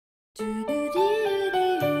Rockets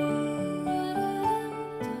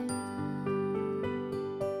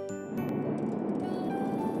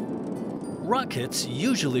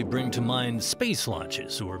usually bring to mind space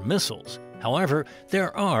launches or missiles. However,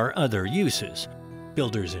 there are other uses.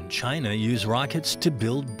 Builders in China use rockets to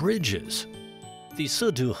build bridges. The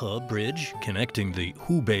Seduhe Bridge, connecting the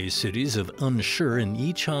Hubei cities of Enshi and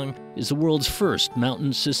Yichang, is the world's first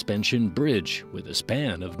mountain suspension bridge with a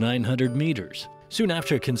span of 900 meters. Soon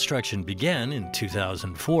after construction began in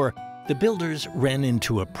 2004, the builders ran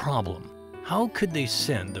into a problem. How could they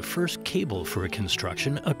send the first cable for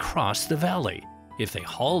construction across the valley? If they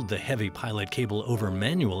hauled the heavy pilot cable over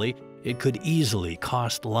manually, it could easily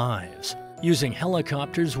cost lives. Using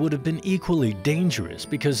helicopters would have been equally dangerous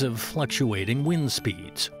because of fluctuating wind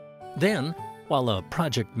speeds. Then, while a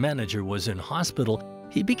project manager was in hospital,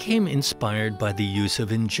 he became inspired by the use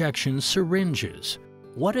of injection syringes.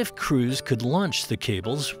 What if crews could launch the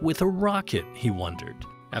cables with a rocket, he wondered.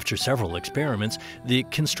 After several experiments, the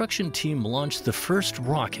construction team launched the first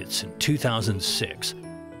rockets in 2006.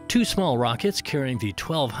 Two small rockets carrying the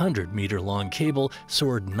 1,200-meter-long cable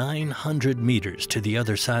soared 900 meters to the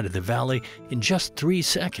other side of the valley in just 3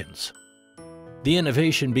 seconds. The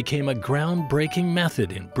innovation became a groundbreaking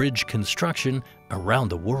method in bridge construction around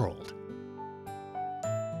the world.